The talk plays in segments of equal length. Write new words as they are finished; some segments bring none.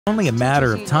Only a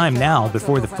matter of time now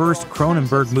before the first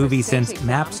Cronenberg movie since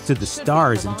Maps to the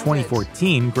Stars in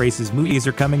 2014 graces movies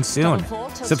are coming soon.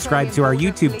 Subscribe to our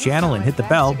YouTube channel and hit the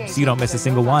bell so you don't miss a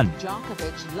single one.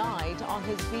 Djokovic lied on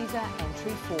his visa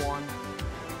entry form.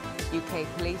 UK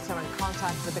police are in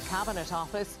contact with the Cabinet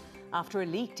Office after a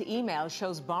leaked email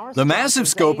shows Boris. The massive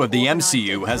scope of the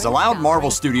MCU has allowed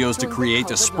Marvel Studios to create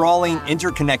a sprawling,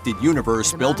 interconnected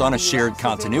universe built on a shared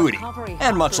continuity.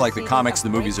 And much like the comics the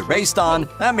movies are based on,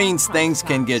 that means things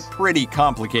can get pretty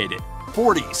complicated.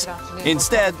 40s.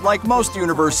 Instead, like most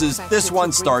universes, this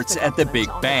one starts at the Big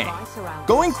Bang.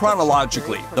 Going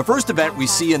chronologically, the first event we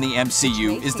see in the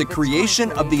MCU is the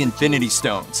creation of the Infinity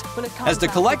Stones. As the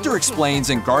Collector explains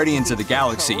in Guardians of the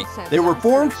Galaxy, they were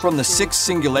formed from the 6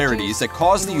 singularities that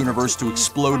caused the universe to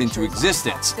explode into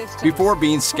existence, before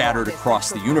being scattered across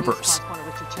the universe.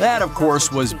 That, of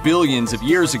course, was billions of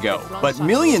years ago, but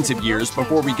millions of years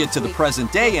before we get to the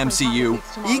present-day MCU,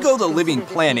 Ego the Living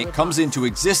Planet comes into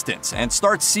existence and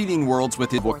starts seeding worlds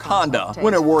within Wakanda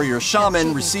when a warrior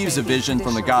shaman receives a vision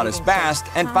from the goddess Bast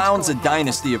and founds a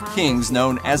dynasty of kings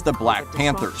known as the Black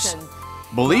Panthers.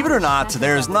 Believe it or not,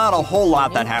 there's not a whole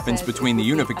lot that happens between the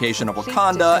unification of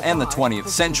Wakanda and the 20th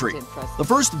century. The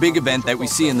first big event that we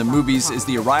see in the movies is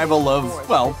the arrival of,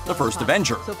 well, the first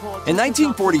Avenger. In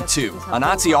 1942, a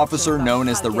Nazi officer known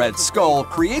as the Red Skull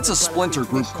creates a splinter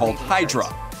group called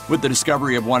Hydra. With the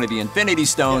discovery of one of the Infinity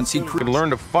Stones, he could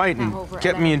learn to fight and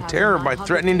kept me in terror by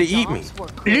threatening to eat me.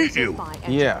 Eat you?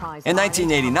 Yeah. In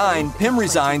 1989, Pym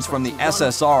resigns from the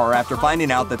SSR after finding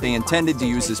out that they intended to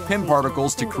use his Pym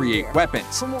particles to create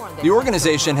weapons. The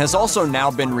organization has also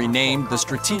now been renamed the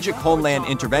Strategic Homeland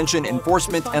Intervention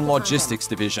Enforcement and Logistics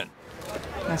Division.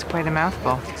 That's quite a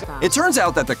mouthful. It turns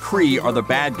out that the Kree are the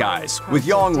bad guys, with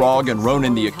Young-Rog and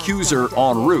Ronan the Accuser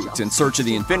en route in search of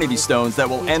the Infinity Stones that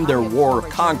will end their war of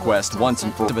conquest once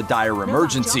and for all of a dire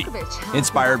emergency.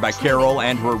 Inspired by Carol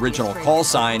and her original call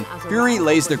sign, Fury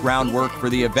lays the groundwork for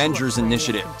the Avengers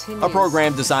Initiative, a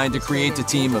program designed to create a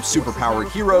team of superpowered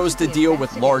heroes to deal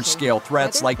with large-scale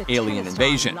threats like alien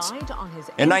invasions.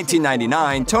 In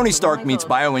 1999, Tony Stark meets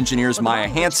bioengineers Maya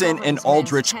Hansen and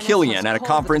Aldrich Killian at a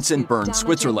conference in Bern,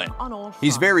 Switzerland.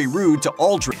 He's very rude to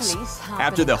Aldrich.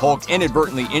 After the Hulk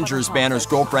inadvertently injures Banner's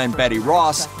girlfriend Betty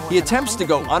Ross, he attempts to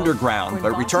go underground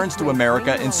but returns to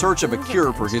America in search of a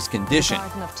cure for his condition.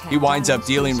 He winds up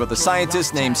dealing with a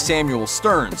scientist named Samuel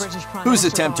Stearns, whose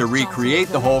attempt to recreate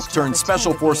the Hulk turned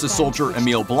Special Forces soldier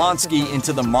Emil Blonsky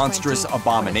into the monstrous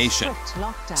Abomination.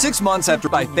 6 months after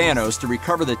by Thanos to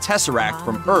recover the Tesseract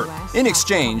from Earth. In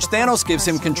exchange, Thanos gives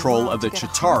him control of the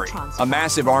Chitauri, a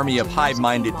massive army of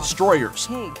hive-minded destroyers.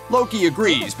 Loki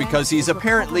agrees because he's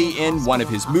apparently in one of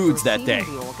his moods that day.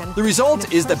 The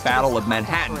result is the Battle of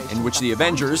Manhattan, in which the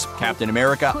Avengers, Captain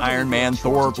America, Iron Man,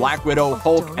 Thor, Black Widow,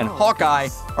 Hulk, and Hawkeye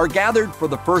are gathered for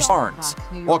the first arms.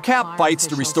 While Cap fights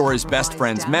to restore his best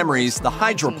friend's memories, the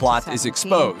Hydra plot is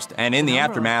exposed, and in the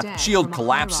aftermath, S.H.I.E.L.D.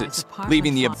 collapses,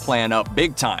 leaving the plan up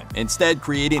big time, instead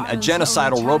creating a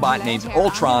genocidal robot named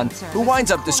Ultron who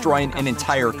winds up destroying an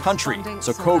entire country,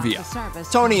 Sokovia.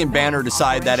 Tony and Banner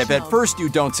decide that if at first you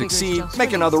don't succeed,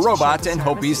 make another robot and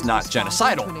hope he's not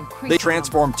genocidal. They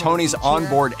transform Tony's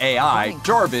onboard AI,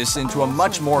 Jarvis, into a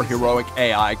much more heroic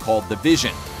AI called the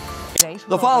Vision.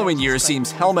 The following year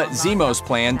sees Helmut Zemo's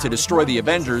plan to destroy the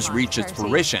Avengers reach its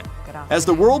fruition. As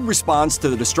the world responds to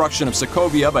the destruction of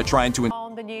Sokovia by trying to...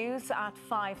 On the news at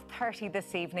 5:30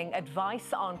 this evening,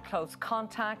 advice on close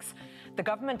contacts. The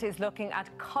government is looking at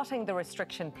cutting the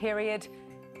restriction period.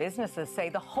 Businesses say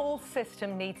the whole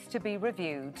system needs to be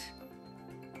reviewed.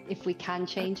 If we can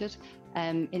change it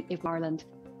in Ireland.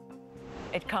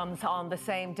 It comes on the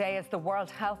same day as the World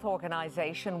Health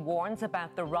Organization warns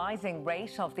about the rising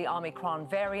rate of the Omicron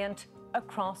variant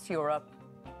across Europe.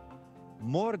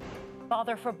 More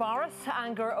Bother for Boris,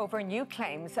 anger over new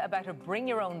claims about a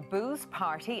bring-your-own-booze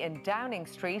party in Downing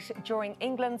Street during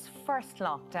England's first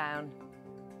lockdown.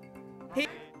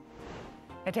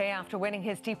 A day after winning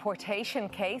his deportation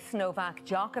case, Novak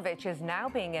Djokovic is now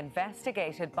being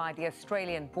investigated by the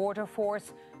Australian Border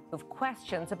Force, with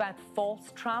questions about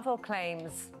false travel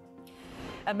claims.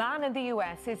 A man in the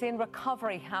US is in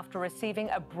recovery after receiving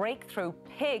a breakthrough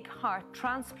pig heart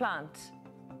transplant.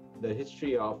 The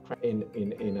history of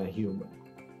in a human.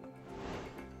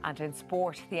 And in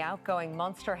sport, the outgoing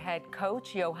Munster head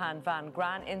coach Johan van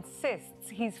Graan insists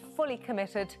he's fully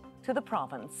committed to the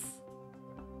province.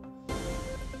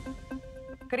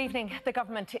 Good evening. The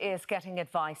government is getting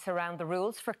advice around the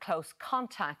rules for close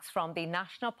contacts from the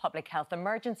National Public Health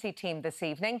Emergency Team this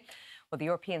evening. Well, the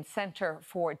European Centre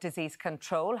for Disease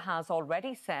Control has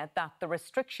already said that the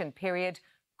restriction period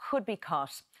could be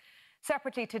cut.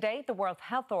 Separately today, the World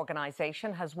Health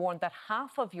Organization has warned that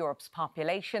half of Europe's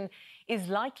population is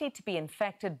likely to be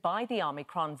infected by the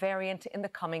Omicron variant in the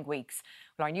coming weeks.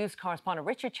 Well, our news correspondent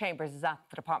Richard Chambers is at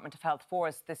the Department of Health for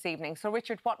us this evening. So,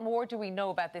 Richard, what more do we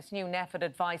know about this new NPHET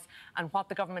advice and what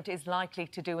the government is likely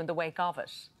to do in the wake of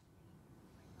it?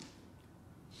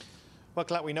 Well,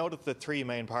 Colette, we know that the three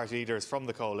main party leaders from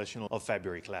the coalition of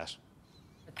February, Colette.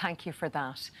 Thank you for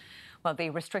that. Well,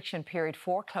 the restriction period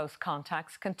for close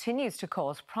contacts continues to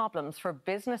cause problems for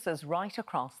businesses right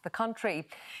across the country.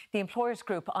 The employers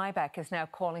group IBEC is now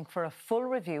calling for a full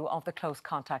review of the close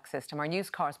contact system. Our news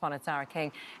correspondent Zara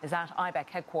King is at IBEC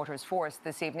headquarters for us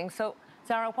this evening. So,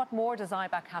 Zara, what more does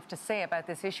IBEC have to say about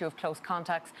this issue of close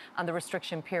contacts and the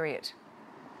restriction period?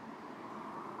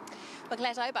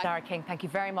 Zara King, thank you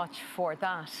very much for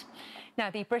that. Now,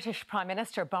 the British Prime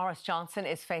Minister Boris Johnson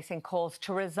is facing calls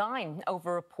to resign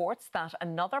over reports that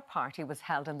another party was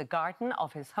held in the garden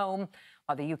of his home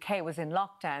while the UK was in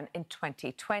lockdown in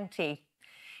 2020.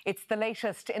 It's the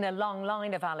latest in a long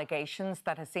line of allegations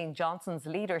that has seen Johnson's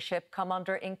leadership come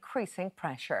under increasing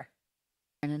pressure.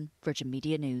 Virgin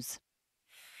Media News.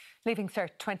 Leaving Cert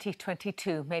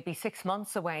 2022 may be 6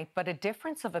 months away, but a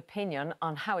difference of opinion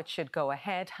on how it should go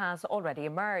ahead has already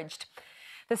emerged.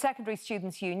 The Secondary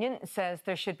Students' Union says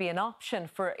there should be an option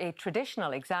for a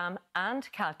traditional exam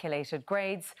and calculated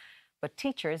grades, but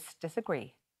teachers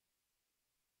disagree.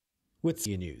 With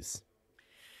News.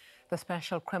 The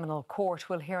Special Criminal Court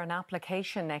will hear an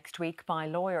application next week by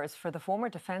lawyers for the former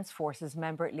Defence Forces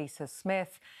member Lisa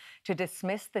Smith to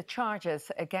dismiss the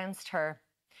charges against her.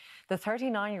 The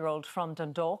 39-year-old from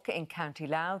Dundalk in County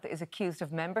Louth is accused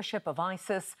of membership of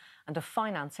ISIS and of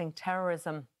financing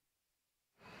terrorism.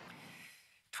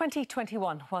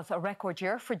 2021 was a record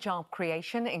year for job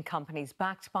creation in companies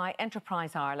backed by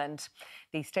Enterprise Ireland.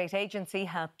 The state agency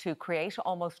helped to create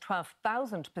almost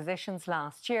 12,000 positions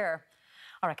last year.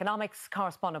 Our economics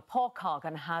correspondent Paul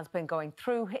Coggan has been going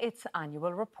through its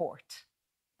annual report.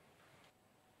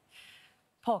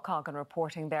 Paul Coggan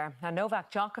reporting there. Now,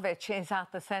 Novak Djokovic is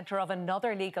at the centre of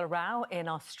another legal row in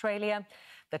Australia.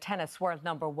 The tennis world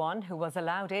 #1, who was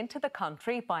allowed into the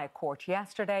country by a court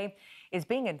yesterday, is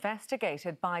being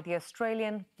investigated by the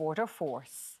Australian Border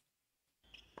Force.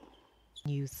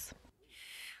 News.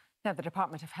 Now, the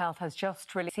Department of Health has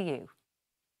just released you.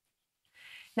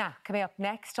 Now, coming up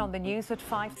next on the news at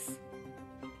 5.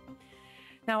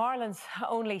 Now, Ireland's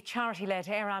only charity-led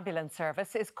air ambulance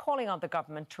service is calling on the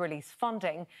government to release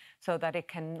funding so that it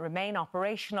can remain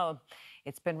operational.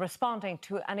 It's been responding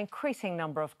to an increasing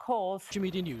number of calls.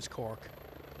 Media News, Cork.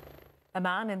 A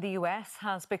man in the US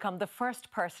has become the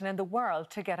first person in the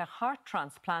world to get a heart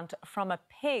transplant from a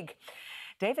pig.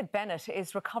 David Bennett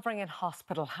is recovering in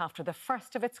hospital after the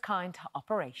first of its kind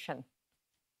operation.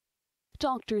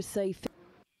 Doctors say...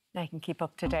 Now you can keep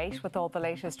up to date with all the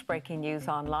latest breaking news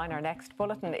online. Our next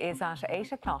bulletin is at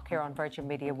 8 o'clock here on Virgin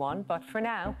Media 1. But for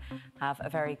now, have a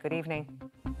very good evening.